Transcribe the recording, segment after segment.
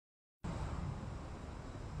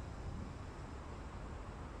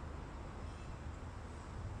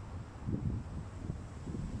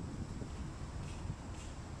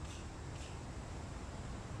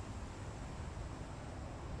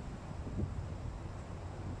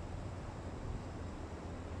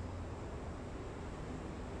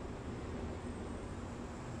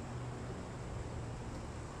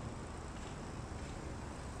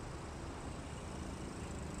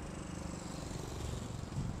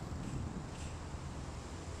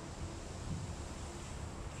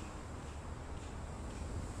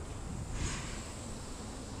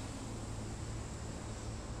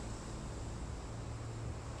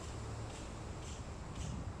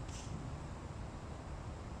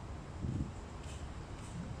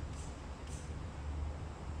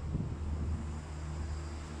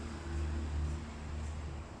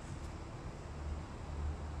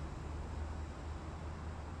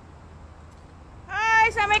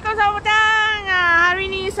Assalamualaikum, selamat petang. Hari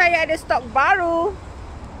ni saya ada stok baru.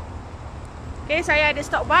 Okay, saya ada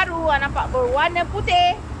stok baru. Nampak berwarna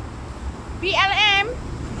putih. BLM.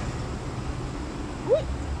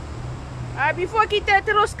 Before kita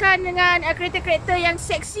teruskan dengan kereta-kereta yang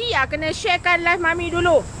seksi, kena sharekan live Mami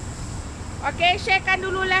dulu. Okay, sharekan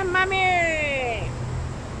dulu live Mami.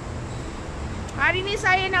 Hari ni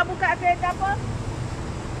saya nak buka kereta apa?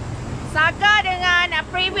 Saga dengan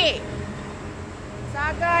Preve.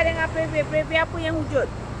 Saga dengan Preve. Preve apa yang wujud?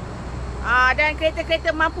 Dan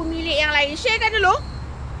kereta-kereta mampu milik yang lain. Sharekan dulu.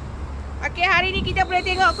 Okay, hari ni kita boleh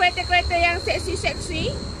tengok kereta-kereta yang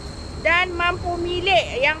seksi-seksi dan mampu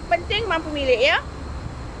milik. Yang penting mampu milik, ya.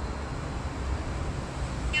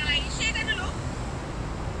 Yang lain sharekan dulu.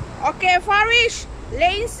 Okay, Farish,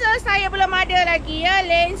 Lancer saya belum ada lagi, ya.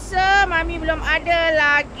 Lancer Mami belum ada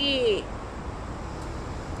lagi.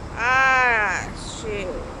 Shit.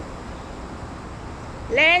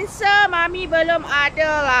 Lancer Mami belum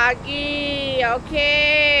ada lagi.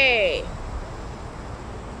 Okay.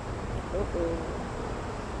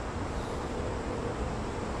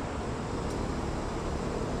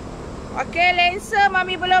 Okay, Lancer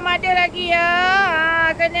Mami belum ada lagi, ya.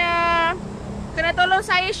 Kena tolong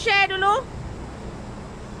saya share dulu.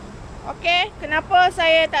 Okay, kenapa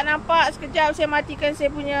saya tak nampak? Sekejap saya matikan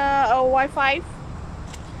saya punya wifi.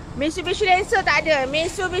 Mitsubishi Lancer tak ada.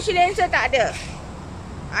 Mitsubishi Lancer tak ada.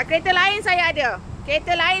 Kereta lain saya ada.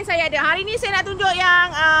 Kereta lain saya ada. Hari ni saya nak tunjuk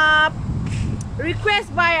yang request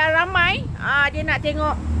by ramai. Dia nak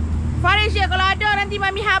tengok Farish je. Kalau ada nanti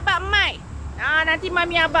Mami habak mic. Nanti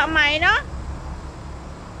Mami habak mic, no?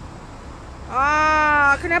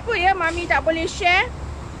 Kenapa ya Mami tak boleh share?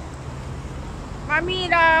 Mami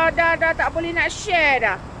dah tak boleh nak share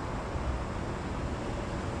dah.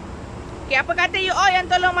 Okay, apa kata you all yang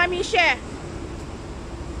tolong Mami share?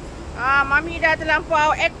 Mami dah terlampau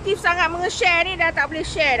aktif sangat menge-share ni, dah tak boleh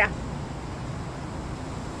share dah.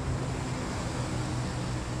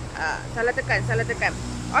 Salah tekan.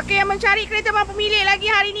 Okay, yang mencari kereta mampu milik lagi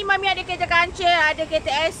hari ni Mami ada kereta kancil, ada kereta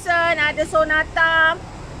Accent, ada Sonata.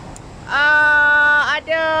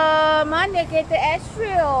 Ada mana kereta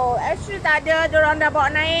Astral? Astral tak ada, diorang dah bawa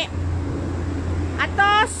naik.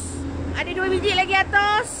 Atos, ada 2 biji lagi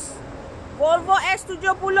Atos. Volvo S70.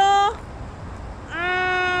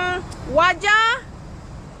 Wajah,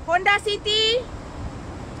 Honda City.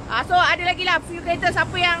 So ada lagi lah few kereta.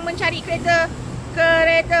 Siapa yang mencari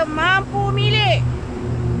kereta mampu milik,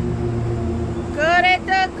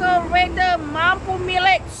 kereta mampu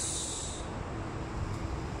milik.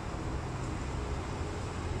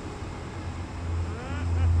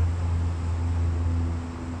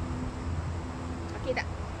 Okey tak?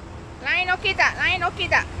 Lain okey tak?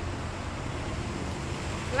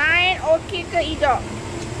 Lain okey ke tidak?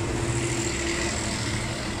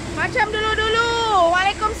 Macam dulu-dulu.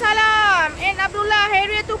 Waalaikumsalam. Abdullah,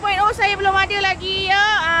 Harrier 2.0 saya belum ada lagi, ya.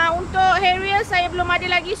 Untuk Harrier saya belum ada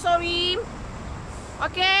lagi, sorry.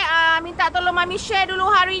 Okay, minta tolong Mami share dulu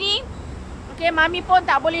hari ni. Okay, Mami pun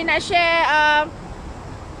tak boleh nak share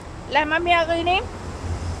live Mami hari ni.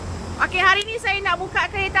 Okay, hari ni saya nak buka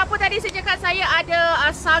kereta apa tadi saya cakap. Saya ada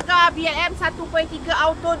Saga BLM 1.3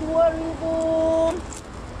 Auto 2010.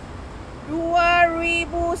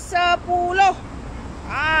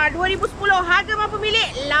 2010 harga mampu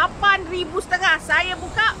milik 8,500. Saya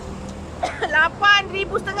buka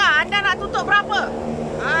 8,500. Anda nak tutup berapa?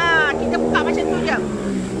 Kita buka macam tu je.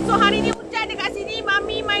 So hari ni hujan dekat sini,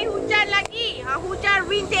 Mami main hujan lagi. Hujan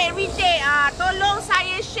rintik-rintik. Tolong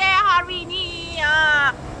saya share hari ni.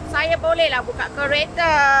 Saya bolehlah buka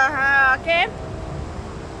kereta. Okay.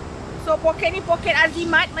 So poket ni poket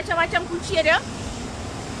azimat, macam-macam kunci ada.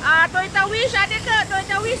 Toyota Wish ada ke?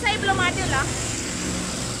 Toyota Wish saya belum ada lah.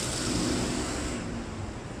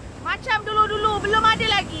 Macam dulu-dulu belum ada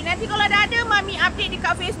lagi. Nanti kalau dah ada Mami update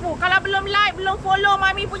dekat Facebook. Kalau belum like, belum follow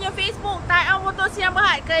Mami punya Facebook, Taman Motor Siang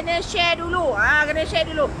Berhad, kena share dulu. Kena share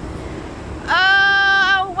dulu.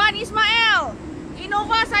 Wan Ismail,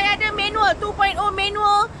 Innova saya ada manual 2.0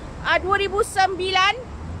 manual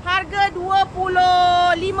 2009, harga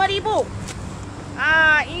 25,000.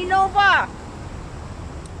 Innova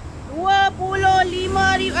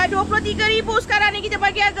 23,000 sekarang ni kita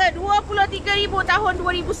bagi harga 23,000 tahun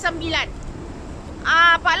 2009.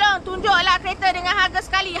 Pak Long, tunjuklah kereta dengan harga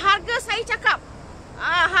sekali. Harga saya cakap.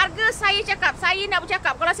 Saya nak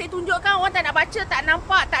bercakap. Kalau saya tunjukkan orang tak nak baca, tak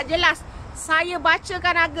nampak, tak jelas. Saya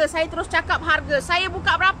bacakan harga, saya terus cakap harga. Saya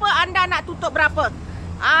buka berapa, anda nak tutup berapa.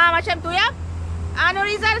 Macam tu, ya.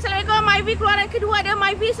 Nurizal, Assalamualaikum. MyV keluaran kedua ada.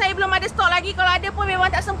 MyV saya belum ada stok lagi. Kalau ada pun memang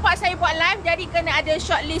tak sempat saya buat live, jadi kena ada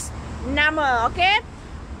shortlist nama. Okay.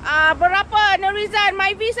 Berapa Nurizan,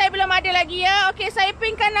 Myvi saya belum ada lagi ya. Okey, saya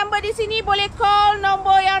pinkan nombor di sini, boleh call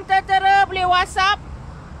nombor yang tertera, boleh WhatsApp.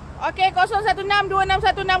 Okey,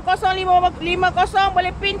 0162616050,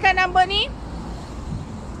 boleh pinkan nombor ni.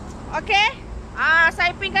 Okey.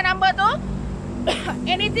 Saya pinkan nombor tu.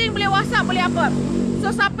 Anything boleh WhatsApp, boleh apa. So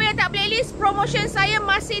siapa yang tak playlist, promotion saya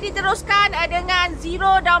masih diteruskan dengan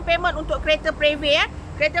zero down payment untuk kereta Preve ya.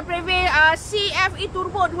 Kereta Preve CFE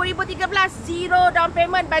Turbo 2013, zero down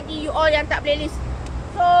payment bagi you all yang tak playlist.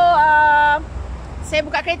 So saya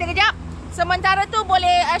buka kereta kejap. Sementara tu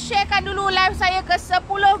boleh sharekan dulu live saya ke 10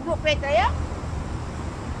 grup kereta ya.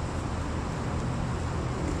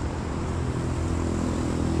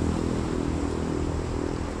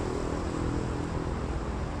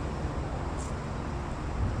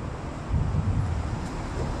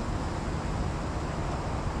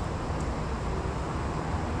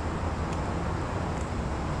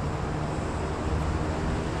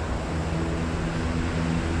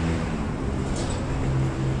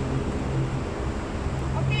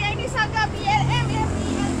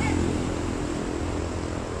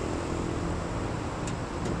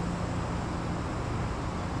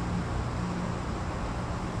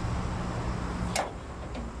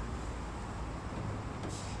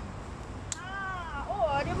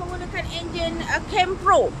 Enjin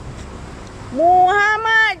Pro.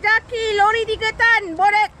 Muhammad Jaki, lori 3 tan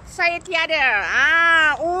bodet saya tiada.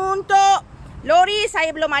 Untuk lori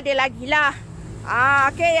saya belum ada lagi lah.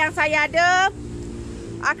 Okey, yang saya ada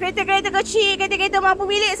kereta-kereta kecil, kereta-kereta mampu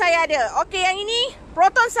milik saya ada. Okey, yang ini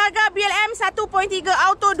Proton Saga BLM 1.3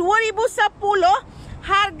 Auto 2010,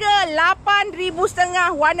 harga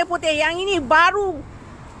 8,500 warna putih. Yang ini baru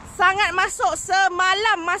sangat masuk,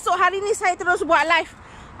 semalam masuk, hari ni saya terus buat live.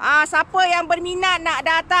 Siapa yang berminat nak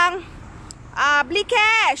datang beli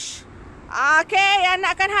cash, yang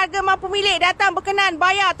nakkan harga mampu milik, datang berkenan,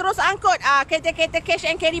 bayar terus angkut. Kereta-kereta cash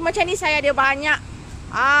and carry macam ni saya ada banyak.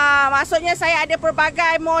 Maksudnya saya ada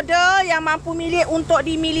pelbagai model yang mampu milik untuk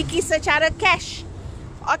dimiliki secara cash.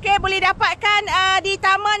 Okey, boleh dapatkan di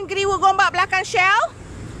Taman Greenwood Gombak Belakang Shell.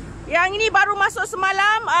 Yang ini baru masuk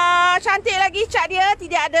semalam. Cantik lagi cat dia,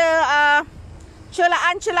 tidak ada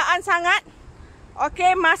celaan-celaan sangat.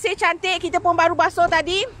 Okey, masih cantik. Kita pun baru basuh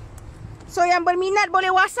tadi. So yang berminat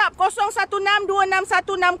boleh WhatsApp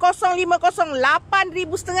 0162616050,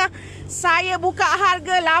 8,500. Saya buka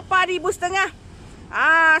harga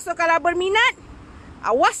 8,500. So kalau berminat,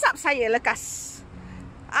 WhatsApp saya lekas.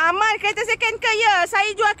 Aman, kereta second ke? Ya,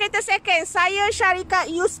 saya jual kereta second. Saya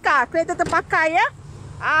syarikat Yuska, kereta terpakai ya.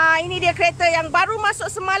 Ini dia kereta yang baru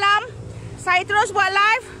masuk semalam. Saya terus buat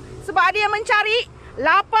live sebab ada yang mencari.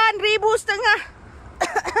 8,500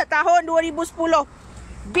 tahun 2010.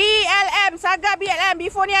 BLM, Saga BLM.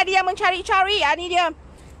 Before ni ada yang mencari-cari. Ni dia.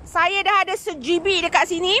 Saya dah ada 1GB dekat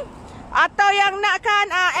sini. Atau yang nakkan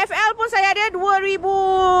FL pun saya ada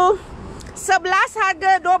 2011,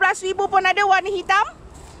 harga 12,000 pun ada, warna hitam.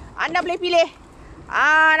 Anda boleh pilih.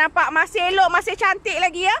 Nampak masih elok, masih cantik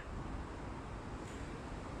lagi ya.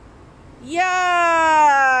 Ya,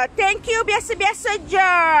 thank you, biasa-biasa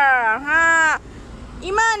je.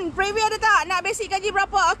 Iman, Preve ada tak? Nak basic gaji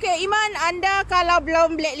berapa? Okey, Iman, anda kalau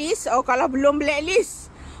belum blacklist. Kalau belum blacklist.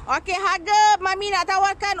 Okey, harga Mami nak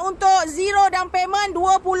tawarkan untuk zero down payment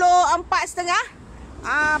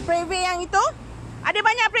 24,500. Preve yang itu. Ada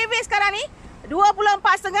banyak Preve sekarang ni.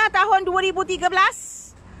 24,500 tahun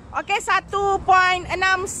 2013. Okey, 1.6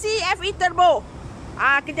 CFE Turbo.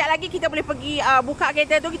 Kejap lagi kita boleh pergi buka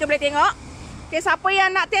kereta tu, kita boleh tengok. Okay, siapa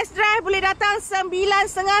yang nak test drive boleh datang 9.30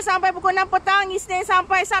 sampai pukul 6 petang, Isnin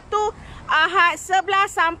sampai Sabtu, Ahad 11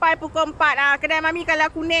 sampai pukul 4. Kedai Mami kalau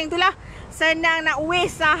kuning tu lah, senang nak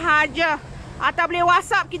waste sahaja. Atau boleh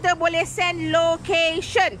WhatsApp, kita boleh send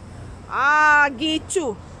location.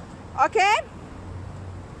 Gitu. Okay.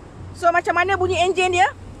 So macam mana bunyi enjin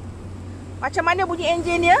dia? Macam mana bunyi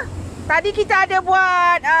enjin dia? Tadi kita ada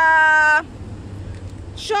buat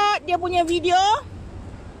shot dia punya video.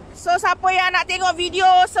 So siapa yang nak tengok video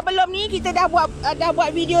sebelum ni, kita dah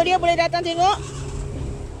buat video dia, boleh datang tengok.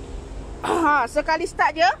 Sekali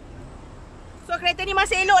start je. So kereta ni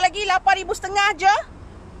masih elok lagi, 8,500 je.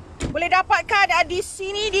 Boleh dapatkan di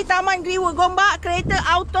sini di Taman Greenwood Gombak. Kereta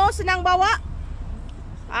auto, senang bawa.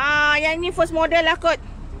 Yang ni first model lah kot.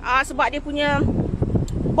 Sebab dia punya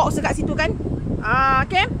box dekat situ kan.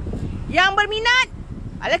 Okay. Yang berminat,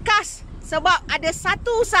 lekas. Sebab ada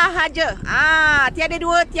satu sahaja. Tiada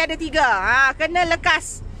dua, tiada tiga. Kena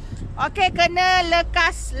lekas. Okey, kena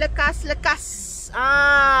lekas.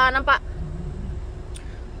 Nampak?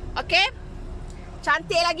 Okey.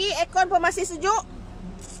 Cantik lagi. Aircon pun masih sejuk.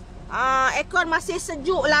 Aircon masih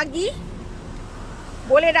sejuk lagi.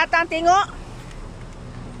 Boleh datang tengok.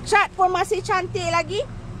 Cat pun masih cantik lagi.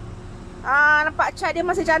 Nampak cat dia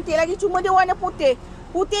masih cantik lagi. Cuma dia warna putih.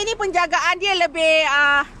 Putih ni penjagaan dia lebih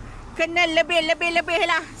kena lebih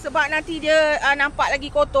lah. Sebab nanti dia nampak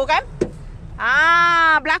lagi kotor kan.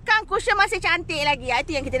 Belakang cushion masih cantik lagi.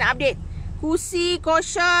 Itu yang kita nak update. Kursi,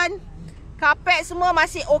 cushion, kapet semua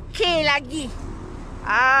masih okey lagi.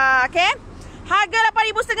 Okay. Harga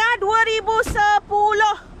RM8,500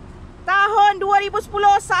 2010. Tahun 2010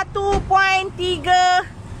 1.3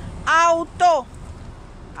 auto.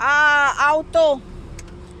 Auto.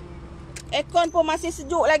 Aircon pun masih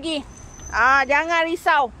sejuk lagi. Jangan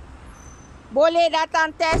risau. Boleh datang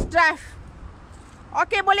test drive.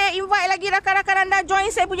 Okey, boleh invite lagi rakan-rakan anda join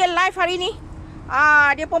saya punya live hari ni.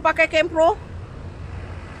 Dia pun pakai cam pro.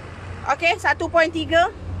 Okey, 1.3.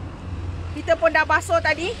 Kita pun dah basuh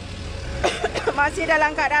tadi. Masih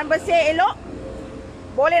dalam keadaan bersih elok.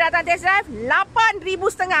 Boleh datang test drive.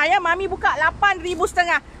 RM8,500 ya. Mami buka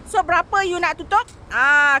RM8,500. So berapa you nak tutup?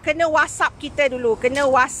 Kena WhatsApp kita dulu. Kena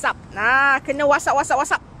WhatsApp. Kena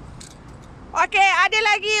WhatsApp. Okey, ada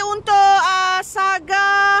lagi untuk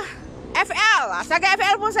Saga FL. Saga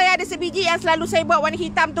FL pun saya ada sebiji yang selalu saya buat warna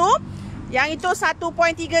hitam tu. Yang itu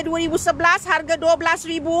 1.3 2011 harga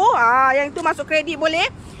RM12,000. Yang itu masuk kredit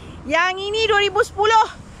boleh. Yang ini 2010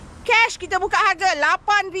 cash kita buka harga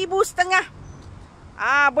RM8,500.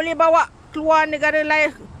 Boleh bawa keluar negara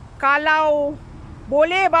lain. Kalau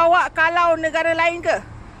boleh bawa kalau negara lain ke.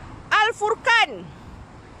 Al-Furqan.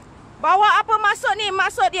 Bawa apa maksud ni?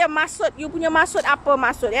 Maksud dia, you punya maksud apa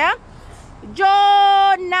maksud ya?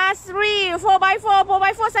 John Nasri 4x4.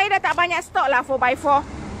 4x4 saya dah tak banyak stok lah 4x4.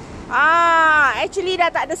 Actually dah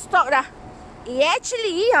tak ada stok dah.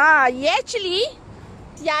 Actually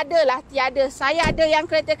tiada. Saya ada yang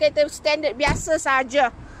kereta-kereta standard biasa saja.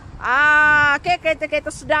 Okay,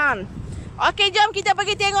 kereta-kereta sedan. Okay, jom kita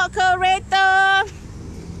pergi tengok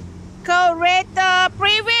kereta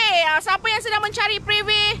Preve. Siapa yang sedang mencari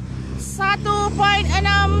Preve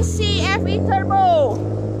 1.6 CFE turbo.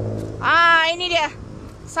 Ini dia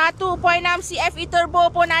 1.6 CFE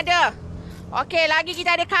turbo pun ada. Okay, lagi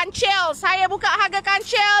kita ada kancil. Saya buka harga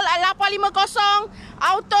kancil RM850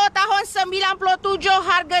 auto tahun 97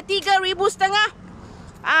 harga RM3,500.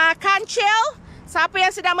 Kancil. Siapa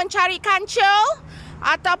yang sedang mencari kancil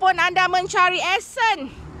ataupun anda mencari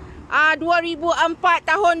Accent 2004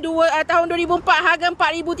 tahun 2004 harga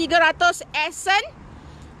RM4,300 Accent.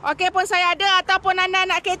 Okey pun saya ada, ataupun anda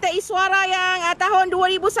nak kereta Iswara yang tahun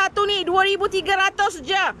 2001 ni RM2,300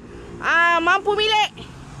 je. Mampu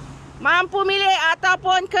milik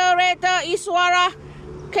ataupun kereta Iswara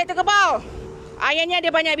kereta kebal. Yang ni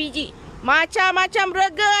ada banyak biji. Macam-macam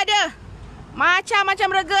rega ada.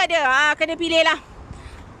 Kena pilih lah.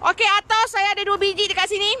 Okey, atas saya ada 2 biji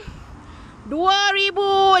dekat sini.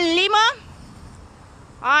 2005.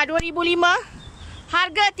 2005.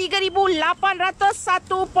 Harga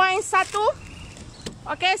RM3,800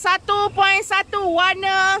 1.1. Okey, 1.1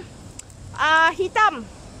 warna hitam.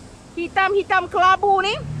 Hitam kelabu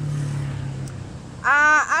ni.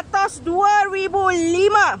 Atas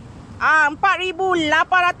 2005.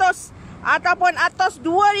 4,800. Ataupun atas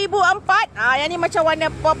 2004. Yang ni macam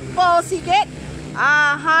warna purple sikit.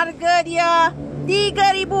 Harga dia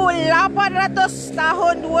RM3,800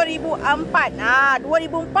 tahun 2004.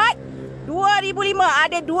 2005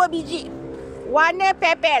 ada 2 biji. Warna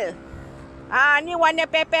pepel. Ni warna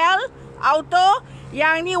pepel auto.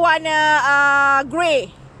 Yang ni warna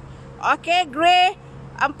grey. Okey, grey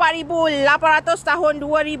 4,800 tahun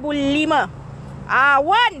 2005.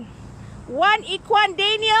 One Equan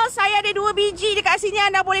Daniel, saya ada 2 biji dekat sini,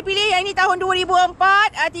 anda boleh pilih. Yang ini tahun 2004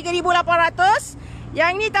 RM3,800.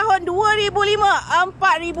 Yang ini tahun 2005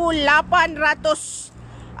 RM4,800.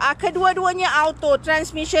 Kedua-duanya auto,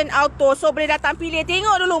 transmission auto. So boleh datang pilih,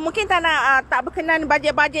 tengok dulu. Mungkin tak berkenan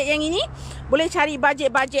bajet-bajet yang ini, boleh cari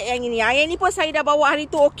bajet-bajet yang ini. Yang ini pun saya dah bawa hari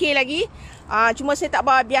tu okey lagi. Cuma saya tak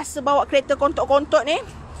biasa bawa kereta kontok-kontok ni.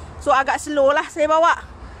 So agak slow lah saya bawa.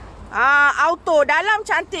 Auto, dalam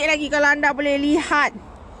cantik lagi kalau anda boleh lihat.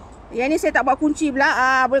 Yang ni saya tak buat kunci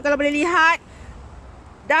pula. Kalau boleh lihat,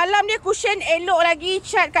 dalam dia cushion elok lagi.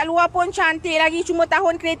 Cat kat luar pun cantik lagi. Cuma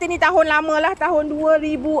tahun kereta ni tahun lama lah, tahun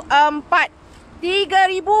 2004.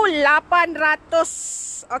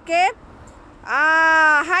 RM3,800. Okey.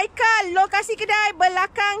 Haikal, lokasi kedai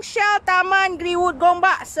Belakang Shell, Taman, Greenwood,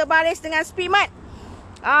 Gombak-Sebaris dengan speedmart.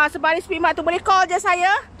 Sebaris speedmart tu boleh call je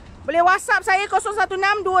saya. Boleh WhatsApp saya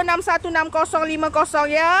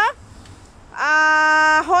 016-261-6050 ya.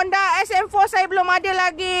 Honda SM4 saya belum ada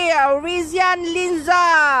lagi. Rizian Linza.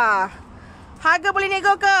 Harga boleh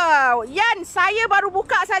nego ke? Yan, saya baru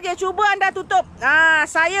buka saja. Cuba anda tutup.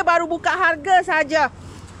 Saya baru buka harga saja.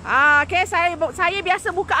 Okay, saya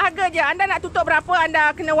biasa buka harga je. Anda nak tutup berapa?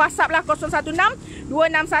 Anda kena WhatsApp lah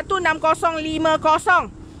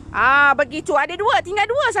 016-261-6050. Begitu. Ada dua, tinggal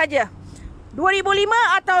dua saja.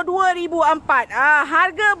 2005 atau 2004.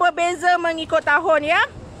 Harga berbeza mengikut tahun ya.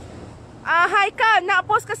 Haikal, nak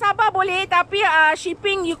post ke Sabah boleh, tapi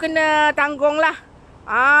shipping you kena tanggung lah.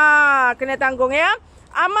 Kena tanggung ya.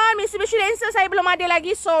 Aman, Mitsubishi Lancer saya belum ada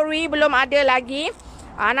lagi. Sorry, belum ada lagi.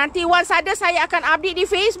 Nanti once ada saya akan update di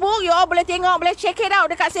Facebook. You all boleh tengok, boleh check it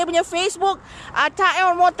out dekat saya punya Facebook,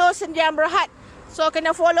 Taman Motor Sendirian Berhad. So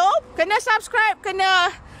kena follow, kena subscribe,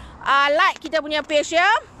 kena like kita punya page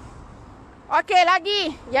ya. Okey,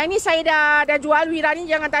 lagi. Yang ni saya dah jual. Wira ni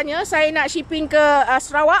jangan tanya. Saya nak shipping ke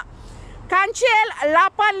Sarawak. Kancil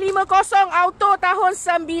 850 auto tahun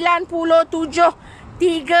 97.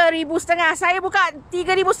 3,500. Saya buka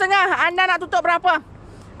 3,500. Anda nak tutup berapa?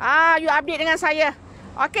 You update dengan saya.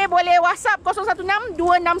 Okey, boleh WhatsApp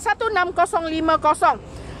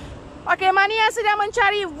 016-261-6050. Okey, mana yang sedang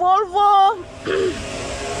mencari Volvo?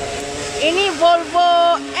 Ini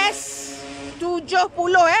Volvo S70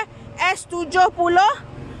 S70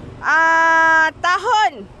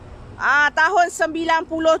 tahun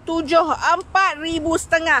 97,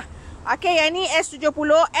 4,500. Okey, yang ni S70,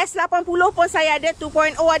 S80 pun saya ada,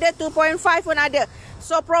 2.0 ada, 2.5 pun ada.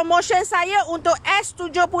 So promotion saya untuk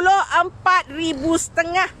S70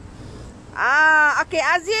 4,500. Okey,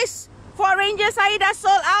 Aziz, Ford Ranger saya dah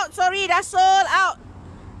sold out. Sorry, dah sold out.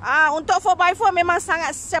 Untuk 4x4 memang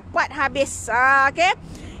sangat cepat habis. Okey.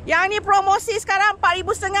 Yang ni promosi sekarang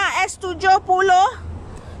 4,500 S70.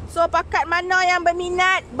 So pakat mana yang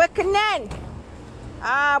berminat, berkenan,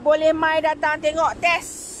 boleh mai datang tengok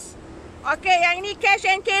test. Okey, yang ini cash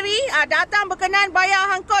and carry. Datang berkenan bayar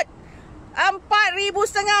hangkut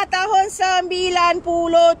 4,500 tahun 97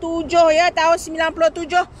 ya, tahun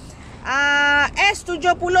 97.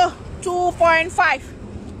 S70 2.5.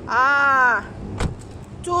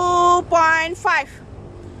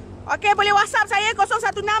 2.5. Okey, boleh WhatsApp saya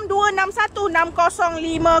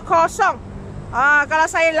 016-261-6050. Kalau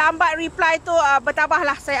saya lambat reply tu,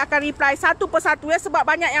 bertabahlah, saya akan reply satu persatu ya, sebab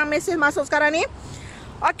banyak yang mesej masuk sekarang ni.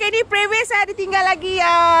 Okey, ni Preve saya ada tinggal lagi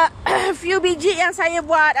few biji yang saya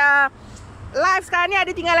buat live sekarang ni,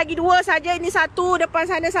 ada tinggal lagi 2 saja. Ini satu, depan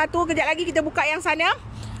sana satu. Kejap lagi kita buka yang sana.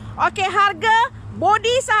 Okey, harga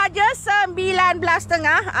body sahaja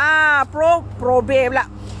 19,500. Preve pula.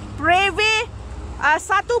 Preve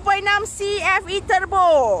 1.6 CFE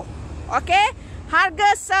turbo. Okey, harga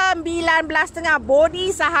 19,500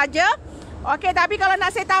 body sahaja. Okey, tapi kalau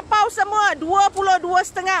nak saya tapau semua 22,500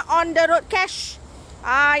 on the road cash.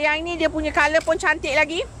 Yang ini dia punya color pun cantik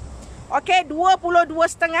lagi. Okey,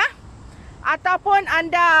 22,500. Ataupun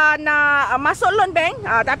anda nak masuk loan bank,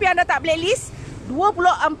 tapi anda tak blacklist,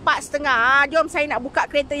 24,500. Jom saya nak buka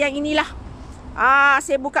kereta yang inilah.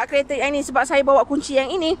 Saya buka kereta yang ini sebab saya bawa kunci yang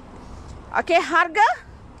ini. Okey, harga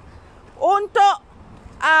untuk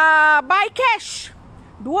buy cash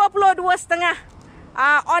 22,500.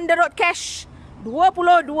 On the road cash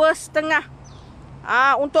 22,500.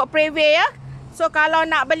 Untuk Preve ya. So kalau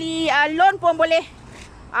nak beli loan pun boleh.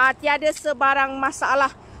 Tiada sebarang masalah.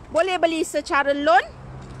 Boleh beli secara loan,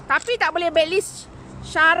 tapi tak boleh blacklist.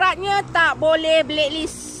 Syaratnya tak boleh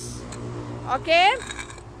blacklist. Okey.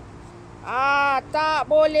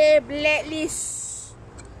 Tak boleh blacklist.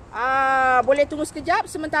 Boleh tunggu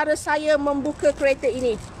sekejap sementara saya membuka kereta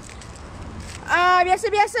ini.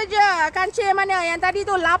 Biasa-biasa je. Kancil mana? Yang tadi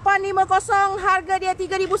tu 850, harga dia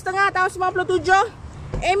 3,500 tahun 97.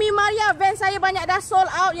 Amy Maria, van saya banyak dah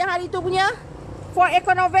sold out. Yang hari tu punya Ford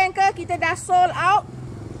Econovan ke, kita dah sold out.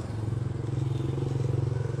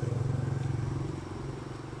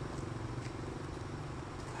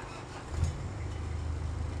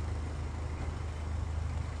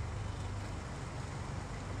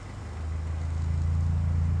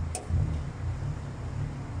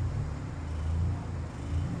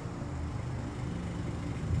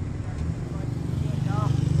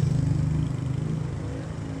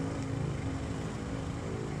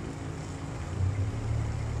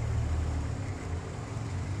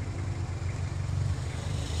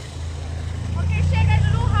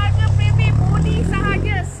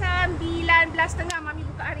 Mami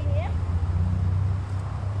buka hari ni ya.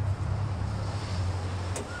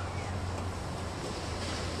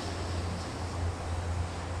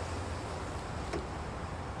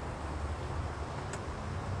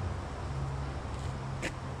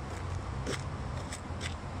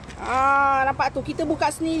 Nampak tu, kita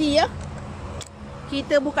buka sendiri ya.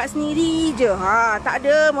 Kita buka sendiri je. Tak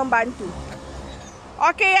ada membantu.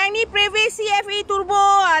 Okey, yang ni Preve CFE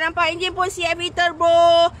Turbo. Nampak enjin pun CFE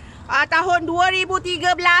Turbo. Tahun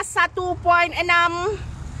 2013 1.6.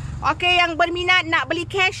 Okey, yang berminat nak beli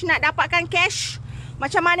cash, nak dapatkan cash,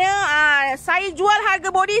 macam mana? Saya jual harga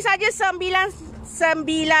body saja 19.5.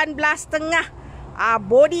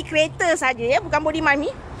 Body kereta saja ya, bukan body mami.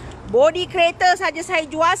 Body kereta saja saya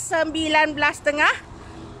jual 19.5.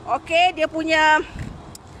 Okey, dia punya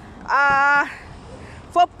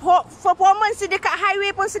performance dekat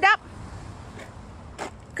highway pun sedap.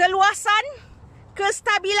 Keluasan,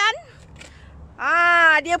 kestabilan,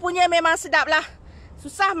 dia punya memang sedap lah.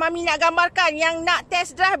 Susah mami nak gambarkan. Yang nak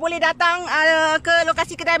test drive boleh datang ke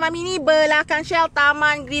lokasi kedai mami ni, Belakang Shell,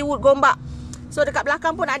 Taman, Greenwood, Gombak. So dekat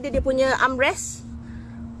belakang pun ada dia punya armrest.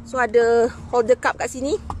 So ada holder cup kat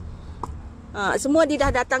sini. Semua dia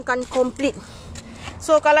dah datangkan komplit.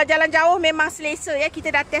 So kalau jalan jauh memang selesa ya.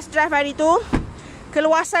 Kita dah test drive hari tu.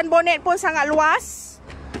 Keluasan bonet pun sangat luas.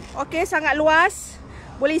 Okey, sangat luas.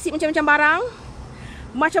 Boleh isi macam-macam barang.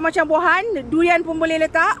 Macam-macam buahan. Durian pun boleh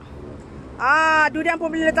letak. Durian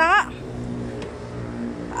pun boleh letak.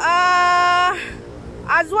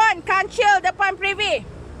 Azwan, kancil depan Preve.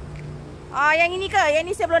 Yang ini ke? Yang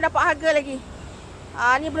ni saya belum dapat harga lagi.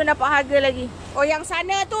 Ni belum dapat harga lagi. Oh, yang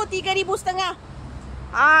sana tu 3,500.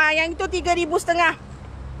 Yang itu 3,500.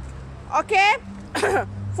 Okey.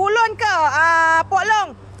 Full loan ke?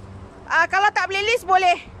 Poklong. Kalau tak boleh list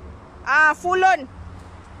boleh. Full loan.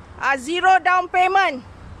 Zero down payment.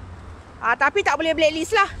 Tapi tak boleh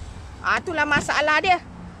blacklist lah. Itulah masalah dia.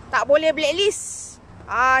 Tak boleh blacklist.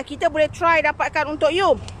 Kita boleh try dapatkan untuk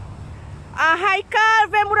you. Haikal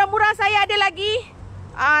van murah-murah saya ada lagi.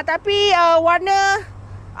 Tapi warna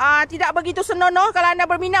tidak begitu senonoh. Kalau anda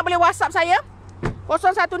berminat boleh WhatsApp saya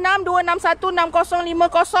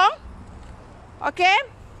 016-261-6050.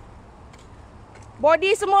 Okey.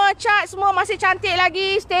 Body semua cat, semua masih cantik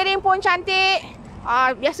lagi. Steering pun cantik.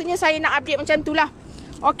 Biasanya saya nak update macam tu lah.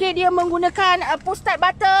 Okey, dia menggunakan push start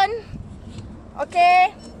button.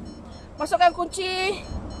 Okey. Masukkan kunci.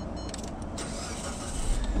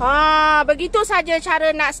 Begitu saja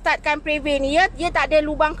cara nak startkan Preve ni ya. Dia tak ada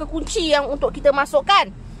lubang kekunci yang untuk kita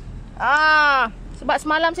masukkan. Sebab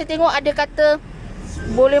semalam saya tengok ada kata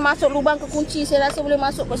boleh masuk lubang kekunci. Saya rasa boleh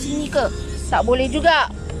masuk ke sini ke? Tak boleh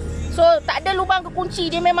juga. So tak ada lubang kekunci.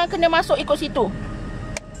 Dia memang kena masuk ikut situ.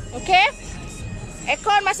 Okey.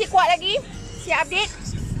 Aircon masih kuat lagi. Siap update.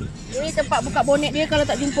 Ini tempat buka bonet dia kalau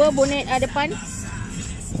tak jumpa bonet depan.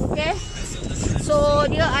 Okey. So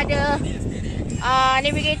dia ada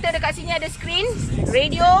navigator dekat sini, ada screen,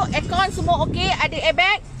 radio, aircon semua okey, ada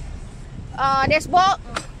airbag, dashboard.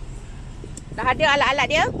 Dah ada alat-alat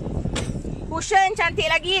dia. Cushion cantik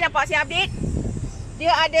lagi, nampak saya update. Dia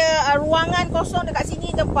ada ruangan kosong dekat sini,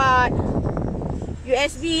 tempat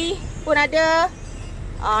USB pun ada.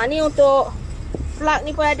 Ni untuk plug ni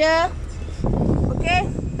pun ada. Okey,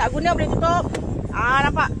 tak guna boleh tutup.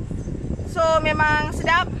 Nampak. So memang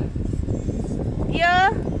sedap. Ya.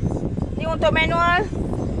 Ni untuk manual.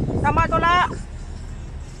 Tambah tolak.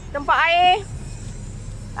 Tempat air.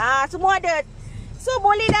 Semua ada. So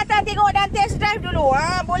boleh datang tengok dan test drive dulu.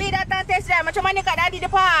 Boleh datang test drive. Macam mana keadaan di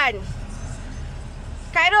depan?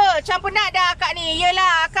 Khairul, macam penat dah akak ni.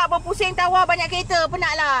 Yelah, akak berpusing tawar banyak kereta.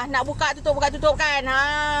 Penat lah. Nak buka tutup kan.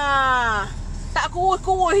 Tak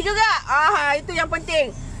kuruh-kuruh juga. Itu yang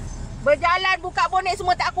penting. Berjalan buka bonet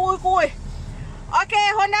semua tak kuruh-kuruh. Okey,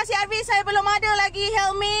 Honda CR-V saya belum ada lagi.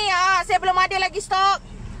 Helmi, saya belum ada lagi stok.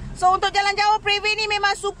 So untuk jalan jauh, Preve ni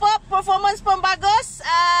memang superb. Performance pun bagus.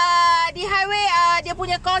 Di highway dia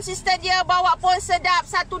punya konsisten dia. Bawa pun sedap.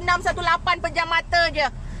 1618 pejam mata je.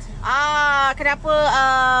 Kenapa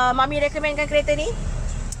Mami rekomenkan kereta ni?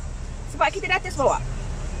 Sebab kita dah test bawa.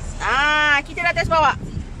 Kita dah test bawa.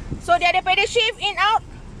 So dia ada pedal shift in out.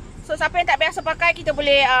 So siapa yang tak biasa pakai, kita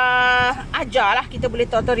boleh ajar lah. Kita boleh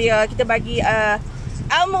tutorial. Kita bagi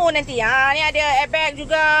ilmu nanti. Ni ada airbag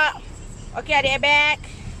juga. Okey, ada airbag.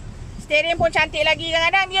 Steering pun cantik lagi.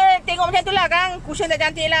 Kadang-kadang dia tengok macam tu lah kan. Cushion tak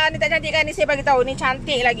cantik lah. Ni tak cantik kan. Ni saya bagi tahu. Ni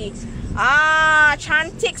cantik lagi.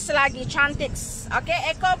 Cantik lagi. Cantik. Okey,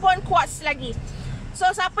 aircon pun kuat lagi. So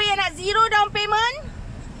siapa yang nak zero down payment,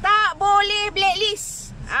 tak boleh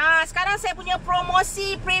blacklist. Sekarang saya punya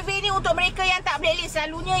promosi Preve ni untuk mereka yang tak blacklist.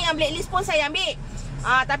 Selalunya yang blacklist pun saya ambil.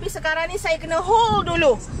 Tapi sekarang ni saya kena hold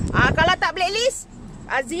dulu. Kalau tak blacklist,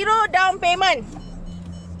 zero down payment.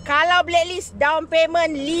 Kalau blacklist, down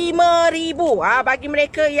payment 5,000. Bagi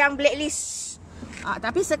mereka yang blacklist.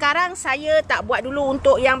 Tapi sekarang saya tak buat dulu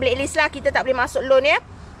untuk yang blacklist lah. Kita tak boleh masuk loan ya.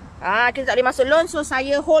 Kita tak boleh masuk loan. So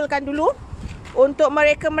saya holdkan dulu. Untuk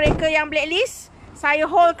mereka-mereka yang blacklist, saya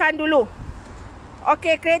holdkan dulu.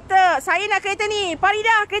 Okey, kereta. Saya nak kereta ni.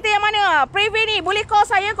 Farida, kereta yang mana? Preve ni. Boleh call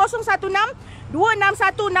saya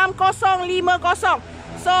 016-261-6050.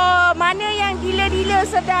 So, mana yang dealer-dealer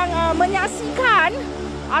sedang menyaksikan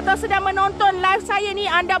atau sedang menonton live saya ni,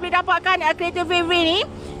 anda boleh dapatkan kereta Preve ni.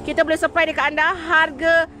 Kita boleh supply dekat anda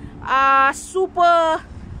harga super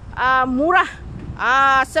murah.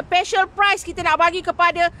 Special price kita nak bagi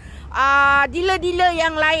kepada dealer-dealer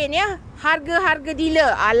yang lain ya. Harga-harga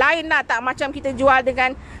dealer lain lah, tak macam kita jual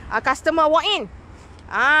dengan customer walk-in.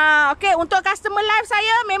 Okey, untuk customer live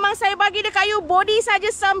saya memang saya bagi dekat you body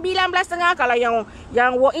saja 19.5. Kalau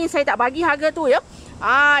yang walk-in saya tak bagi harga tu ya.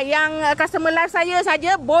 Yang customer live saya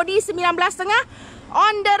saja body 19.5,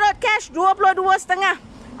 on the road cash 22.5,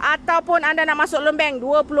 ataupun anda nak masuk lembeng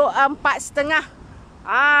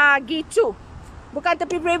 24.5. Gitu. Bukan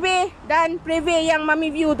tepi Preve dan Preve yang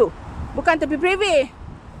Mami view tu. Bukan tepi Preve,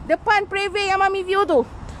 depan Preve yang Mami view tu.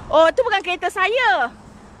 Oh, tu bukan kereta saya.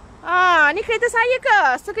 Ni kereta saya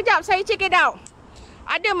ke? Sekejap saya check it out.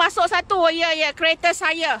 Ada masuk satu. Ya, kereta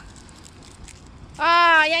saya.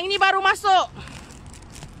 Yang ini baru masuk.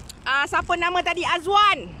 Siapa nama tadi?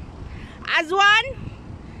 Azwan.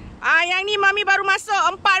 Yang ni Mami baru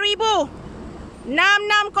masuk 4,000.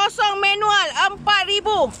 660 manual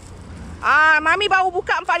 4,000. Mami baru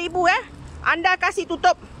buka 4,000 Anda kasih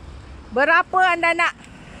tutup. Berapa anda nak?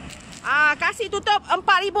 Kasih tutup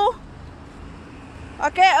 4,000.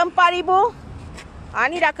 Okey, 4,000.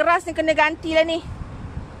 Ni dah keras ni, kena ganti lah ni.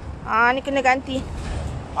 Ni kena ganti.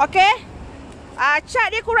 Okey. Cat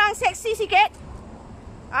dia kurang seksi sikit.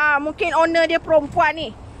 Mungkin owner dia perempuan ni.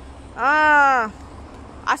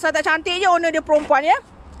 Asal tak cantik je owner dia perempuan ya.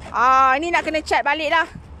 Ini nak kena cat balik lah.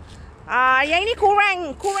 Yang ini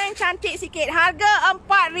kurang cantik sikit. Harga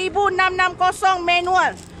 4,660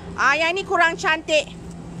 manual. Yang ini kurang cantik.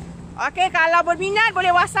 Okey, kalau berminat boleh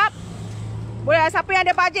WhatsApp. Boleh, siapa yang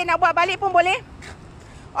ada bajet nak buat balik pun boleh.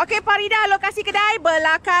 Okey, Farida, lokasi kedai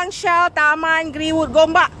belakang Shell Taman Greenwood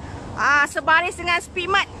Gombak. Sebaris dengan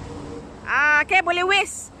speedmart. Okey, boleh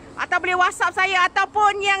waste atau boleh WhatsApp saya,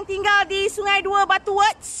 ataupun yang tinggal di Sungai 2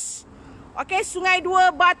 Butterworth. Okey, Sungai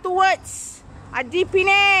 2 Butterworth di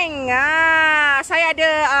Penang. Saya ada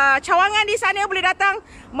Cawangan di sana, boleh datang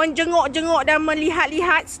menjenguk-jenguk dan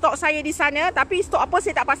melihat-lihat stok saya di sana. Tapi stok apa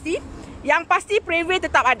saya tak pasti. Yang pasti Preve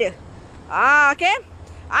tetap ada. Okey.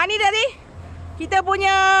 Ni dari kita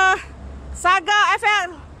punya Saga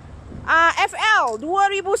FL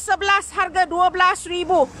 2011 harga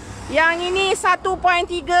 12,000. Yang ini 1.3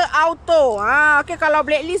 auto. Okey, kalau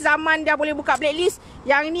blacklist zaman dia boleh buka blacklist.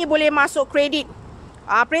 Yang ini boleh masuk kredit.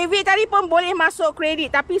 Preve tadi pun boleh masuk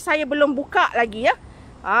kredit, tapi saya belum buka lagi ya.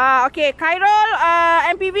 Okey, Khairul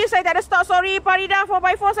MPV saya tak ada stok, sorry. Farida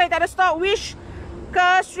 4x4 saya tak ada stok. Wish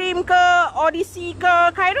ke Stream ke Odyssey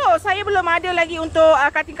ke Khairul, saya belum ada lagi untuk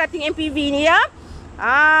cutting MPV ni ya.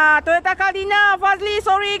 Toyota Caldina Fazli,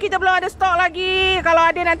 sorry kita belum ada stok lagi. Kalau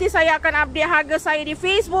ada nanti saya akan update harga saya di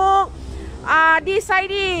Facebook. Di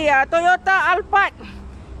Saidi Toyota Alphard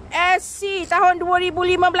SC tahun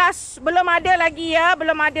 2015 belum ada lagi ya,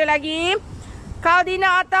 belum ada lagi.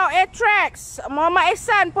 Caldina atau Atrax Muhammad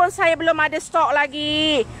Ehsan pun saya belum ada stok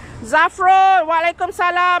lagi. Zafrul,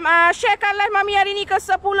 waalaikumsalam. Sharekan live Mami hari ni ke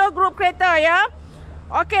 10 grup kereta ya.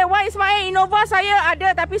 Okey, Wan Ismail, Innova saya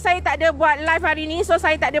ada, tapi saya tak ada buat live hari ni, so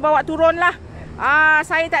saya tak ada bawa turun lah.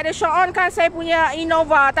 Saya tak ada show on kan saya punya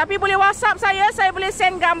Innova, tapi boleh WhatsApp saya boleh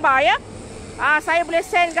send gambar ya. Saya boleh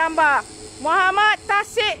send gambar. Muhammad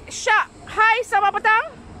Tasik Syak, hai selamat petang.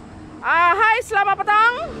 Hai selamat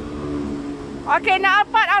petang. Okey, nak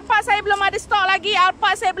Alphard saya belum ada stok lagi.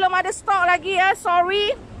 Alphard saya belum ada stok lagi ya,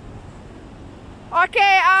 sorry.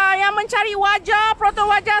 Okey, yang mencari wajah,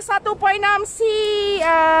 Proton wajah 1.6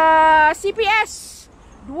 CPS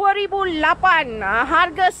 2008,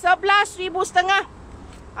 harga 11,500.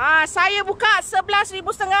 Saya buka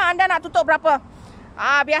 11,500, anda nak tutup berapa?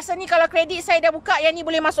 Biasa ni kalau kredit saya dah buka, yang ni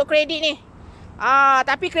boleh masuk kredit ni.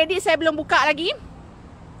 Tapi kredit saya belum buka lagi,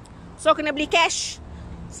 so kena beli cash.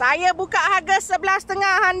 Saya buka harga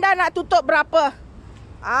 11,500, anda nak tutup berapa?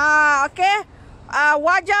 Okey.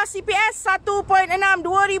 Wajah CPS 1.6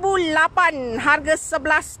 2008, harga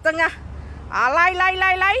 11,500.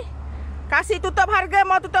 Lai. Kasih tutup harga,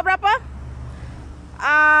 mau tutup berapa?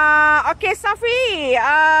 Okey, Safi.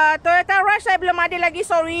 Toyota Rush saya belum ada lagi,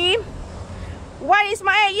 sorry. Wan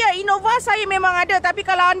Ismail, ya, Innova saya memang ada, tapi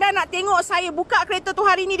kalau anda nak tengok saya buka kereta tu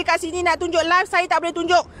hari ni dekat sini nak tunjuk live, saya tak boleh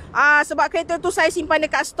tunjuk. Sebab kereta tu saya simpan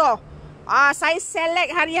dekat store. Saya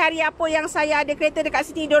select hari-hari apa yang saya ada kereta dekat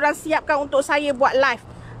sini, diorang siapkan untuk saya buat live.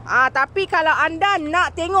 Tapi kalau anda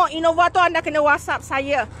nak tengok Innova tu, anda kena WhatsApp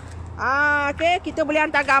saya. Okay, kita boleh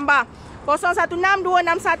hantar gambar.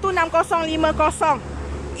 0162616050.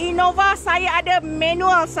 Innova saya ada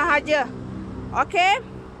manual sahaja. Okey.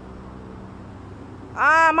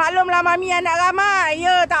 Maklumlah mami anak ramai.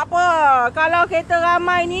 Ya, tak apa. Kalau kereta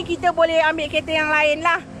ramai ni kita boleh ambil kereta yang lain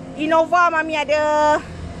lah. Innova mami ada.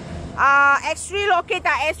 X-Trail okey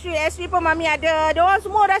tak? X-Trail pun mami ada. Diorang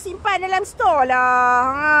semua dah simpan dalam store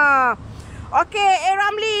lah. Okey,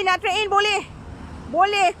 Ramli nak trade in boleh?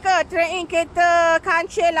 Boleh ke trade in kereta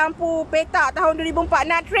kancil lampu petak tahun 2004?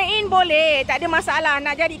 Nak trade in boleh, tak ada masalah.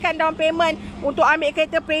 Nak jadikan down payment untuk ambil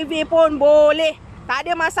kereta Preve pun boleh. Tak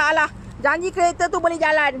ada masalah. Janji kereta tu boleh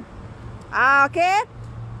jalan. Okey.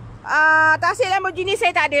 Tasik Lamborghini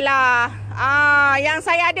saya tak adalah.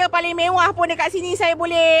 Yang saya ada paling mewah pun dekat sini saya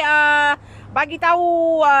boleh bagi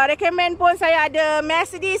tahu, recommend pun saya ada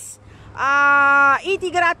Mercedes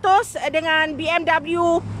E300 dengan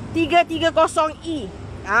BMW 330e.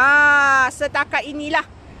 Setakat inilah.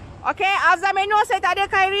 Okey, Azam manual saya tak ada,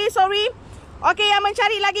 Khairi, sorry. Okey, yang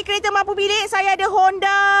mencari lagi kereta mampu bilik, saya ada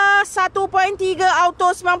Honda 1.3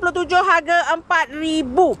 Auto 97 harga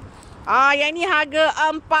 4,000. Yang ni harga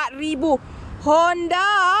 4,000.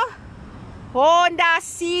 Honda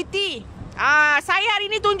City. Saya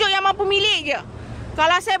hari ni tunjuk yang mampu milik je.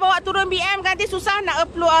 Kalau saya bawa turun BM nanti susah nak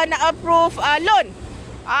approve loan.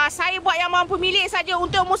 Saya buat yang mampu milik saja.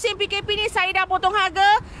 Untuk musim PKP ni saya dah potong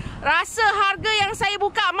harga. Rasa harga yang saya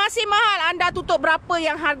buka masih mahal. Anda tutup berapa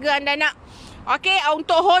yang harga anda nak? Okey,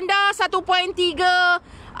 untuk Honda 1.3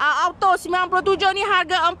 Auto 97 ni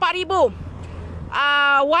harga 4,000.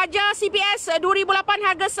 Wajah CPS 2008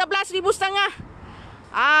 harga 11,500.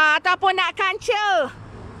 Ataupun nak kancil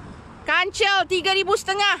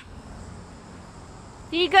 3,500.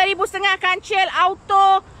 3,500 kancil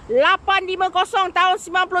Auto 850 tahun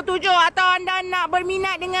 97. Atau anda nak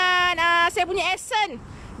berminat dengan saya punya Accent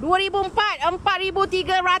 2004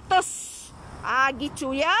 4,300.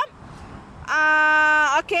 Gitu ya.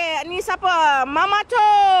 Okey, ni siapa? Mama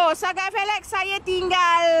Tu. Saga FLX saya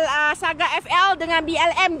tinggal Saga FL dengan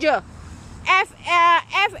BLM je.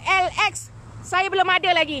 FLX saya belum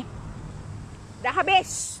ada lagi. Dah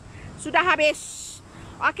habis. Sudah habis.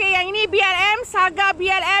 Okey, yang ini BLM, Saga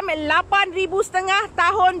BLM 8,500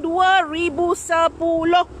 tahun 2010.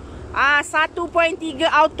 1.3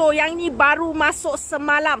 auto. Yang ini baru masuk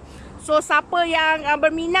semalam. So siapa yang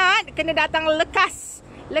berminat kena datang lekas.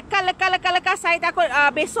 Lekas. Saya takut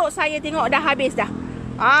besok saya tengok dah habis dah.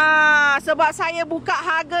 Sebab saya buka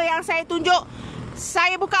harga yang saya tunjuk.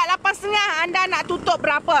 Saya buka 8.5. Anda nak tutup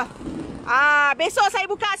berapa? Besok saya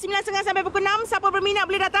buka 9.30 sampai pukul 6. Siapa berminat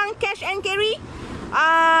boleh datang. Cash and carry.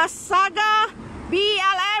 Saga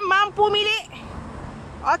BLM mampu milik.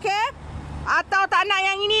 Okey. Atau tak nak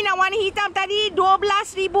yang ini, nak warna hitam tadi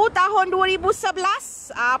 12,000 tahun 2011.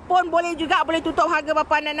 Pun boleh juga, boleh tutup harga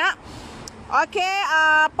berapa anda nak. Okey,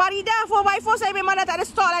 Parida 4x4 saya memang dah tak ada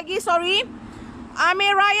stok lagi, sorry.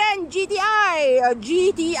 Amir Ryan GTI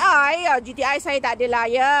saya tak ada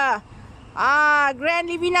lah ya. Grand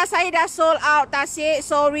Livina saya dah sold out, Tasik,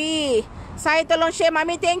 sorry. Saya tolong share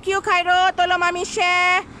Mami, thank you Khairul, tolong Mami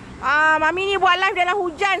share. Mami ni buat live dalam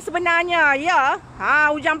hujan sebenarnya ya.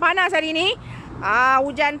 Hujan panas hari ni.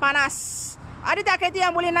 Hujan panas. Ada tak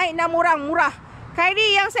kereta yang boleh naik 6 orang murah?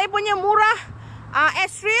 Khairi, yang saya punya murah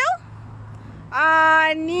X-Trail,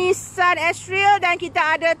 Nissan X-Trail dan kita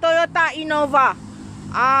ada Toyota Innova.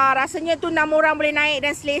 Rasanya tu 6 orang boleh naik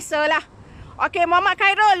dan selesa lah. Okey, Muhammad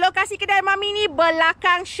Khairul, lokasi kedai Mami ni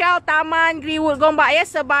belakang Shell Taman Greenwood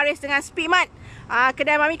Gombak-Sebaris dengan speedmart.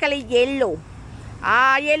 Kedai Mami kali yellow.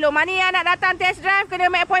 Yellow. Mana yang nak datang test drive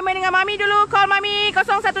kena make appointment dengan Mami dulu. Call Mami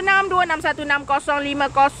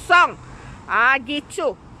 0162616050.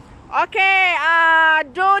 Gitu. Okey,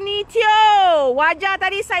 Donitio. Wajah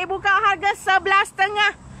tadi saya buka harga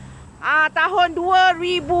 11.5. Tahun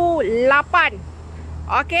 2008.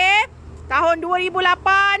 Okey. Tahun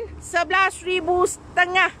 2008,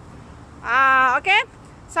 11,500. Okey.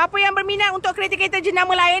 Siapa yang berminat untuk kereta-kereta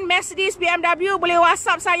jenama lain, Mercedes, BMW, boleh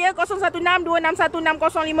WhatsApp saya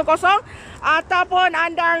 0162616050. Ataupun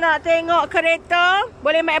anda nak tengok kereta,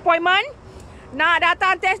 boleh make appointment. Nak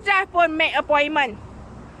datang test drive pun make appointment.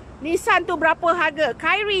 Nissan tu berapa harga?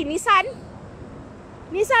 Khairi, Nissan,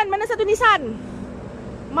 mana satu Nissan?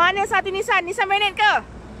 Mana satu Nissan? Nissan Venet ke?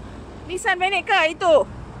 Nissan Venet ke itu?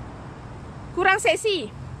 Kurang seksi.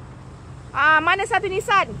 Mana satu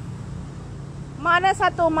Nissan? Mana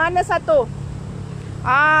satu? Mana satu?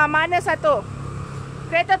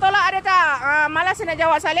 Kereta tolak ada tak? Malas saya nak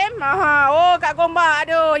jawab, Salim. Oh, kat Gombak.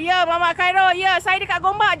 Aduh, ya Mama Khairul. Ya, saya dekat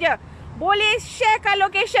Gombak je. Boleh sharekan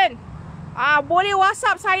location. Boleh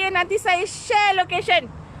WhatsApp saya, nanti saya share location.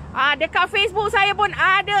 Dekat Facebook saya pun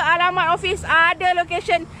ada alamat office, ada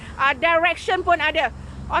location, direction pun ada.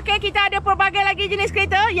 Okey, kita ada pelbagai lagi jenis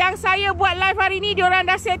kereta yang saya buat live hari ni. Diorang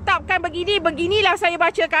dah set upkan beginilah saya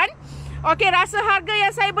bacakan. Okey, rasa harga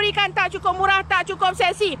yang saya berikan tak cukup murah, tak cukup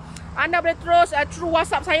seksi. Anda boleh terus through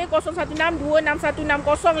WhatsApp saya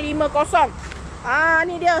 0162616050.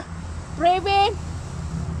 Ni dia Preve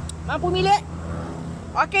mampu milik.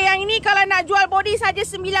 Okey, yang ini kalau nak jual body saja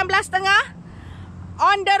 19.5.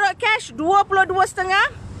 On the road cash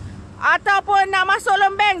 22.5. Ataupun nak masuk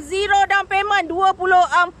lembeng zero down payment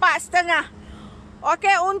 24.5.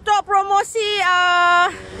 Okey, untuk promosi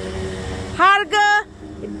harga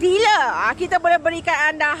dealer, kita boleh berikan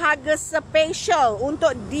anda harga special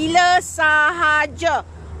untuk dealer sahaja.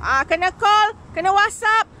 Kena call, kena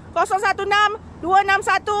WhatsApp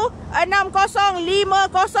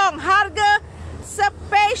 016-261-6050. Harga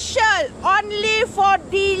special only for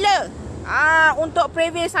dealer. Untuk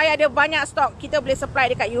Preve saya ada banyak stok. Kita boleh supply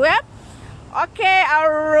dekat you ya. Okey,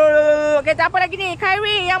 kita apa lagi ni?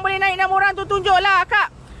 Kyrie yang boleh naik 6 orang tu tunjuklah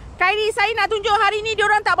kak. Kyrie saya nak tunjuk hari ni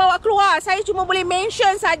diorang tak bawa keluar. Saya cuma boleh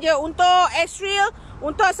mention saja untuk X-Trail.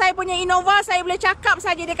 Untuk saya punya Innova saya boleh cakap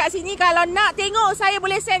saja dekat sini. Kalau nak tengok saya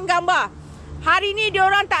boleh send gambar. Hari ni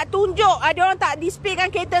diorang tak tunjuk, diorang tak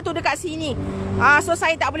displaykan kereta tu dekat sini. So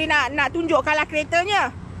saya tak boleh nak tunjukkanlah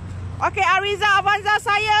keretanya. Okey, Ariza Avanza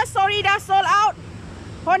saya sorry dah sold out.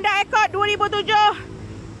 Honda Accord 2007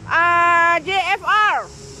 JFR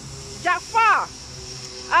Jafar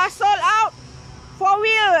sold out.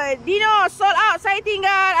 4-wheel Dino sold out. Saya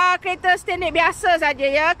tinggal kereta standard biasa saja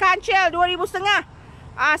ya. Kancel 2,500.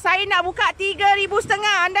 Saya nak buka 3,500.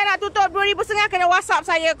 Anda nak tutup 2,500 kena WhatsApp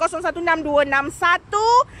saya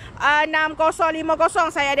 0162616050.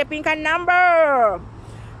 Saya ada pinkan number.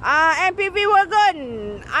 MPV wagon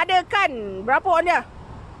ada kan? Berapa on dia?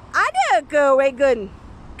 Ada ke wagon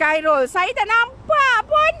Cairo? Saya tak nampak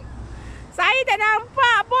pun.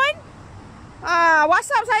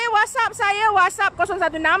 WhatsApp saya WhatsApp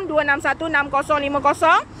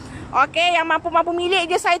 0162616050. Okey, yang mampu-mampu milik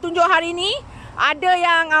je saya tunjuk hari ni. Ada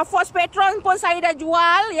yang Ford Spectrum pun saya dah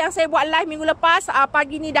jual. Yang saya buat live minggu lepas.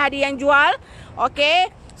 Pagi ni dah ada yang jual. Okey,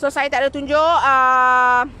 so saya tak ada tunjuk.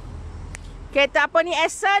 Kereta apa ni?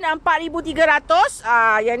 Essence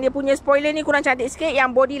 4,300. Yang dia punya spoiler ni kurang cantik sikit.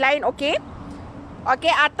 Yang body lain okey.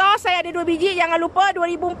 Okey, atau saya ada 2 biji. Jangan lupa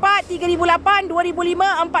 2004, 3,008,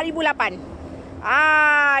 2005, 4,008.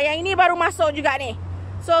 Yang ini baru masuk juga ni.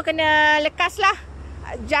 So kena lekas lah.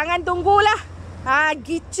 Jangan tunggulah.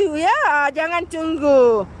 Gitu ya. Jangan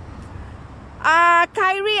tunggu.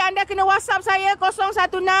 Kyrie anda kena WhatsApp saya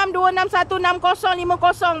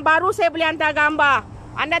 0162616050. Baru saya boleh hantar gambar.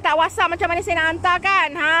 Anda tak WhatsApp macam mana saya nak hantar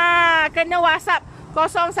kan? Kena WhatsApp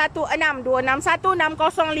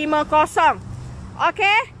 0162616050.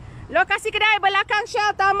 Okey. Lokasi kedai Belakang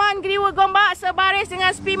Shell Taman Greenwood Gombak-Sebaris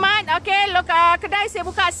dengan speedmart. Okey, kedai saya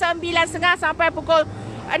buka 9.30 sampai pukul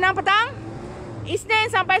 6 petang. Isnin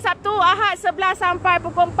sampai Sabtu, Ahad 11 sampai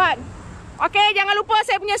pukul 4. Okey, jangan lupa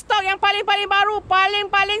saya punya stok yang paling-paling baru,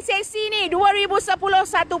 paling-paling seksi ni 2010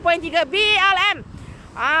 1.3 BLM.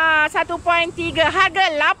 1.3 harga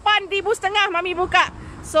 8,500 mami buka.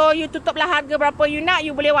 So you tutuplah harga berapa you nak.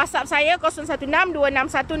 You boleh WhatsApp saya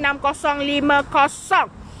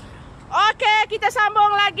 0162616050. Okey, kita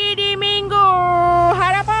sambung lagi di minggu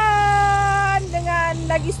harapan dengan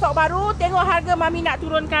lagi stok baru. Tengok harga mami nak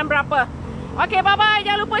turunkan berapa. Okey, bye-bye.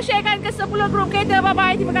 Jangan lupa sharekan ke 10 grup kereta.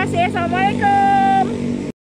 Bye-bye. Terima kasih. Assalamualaikum.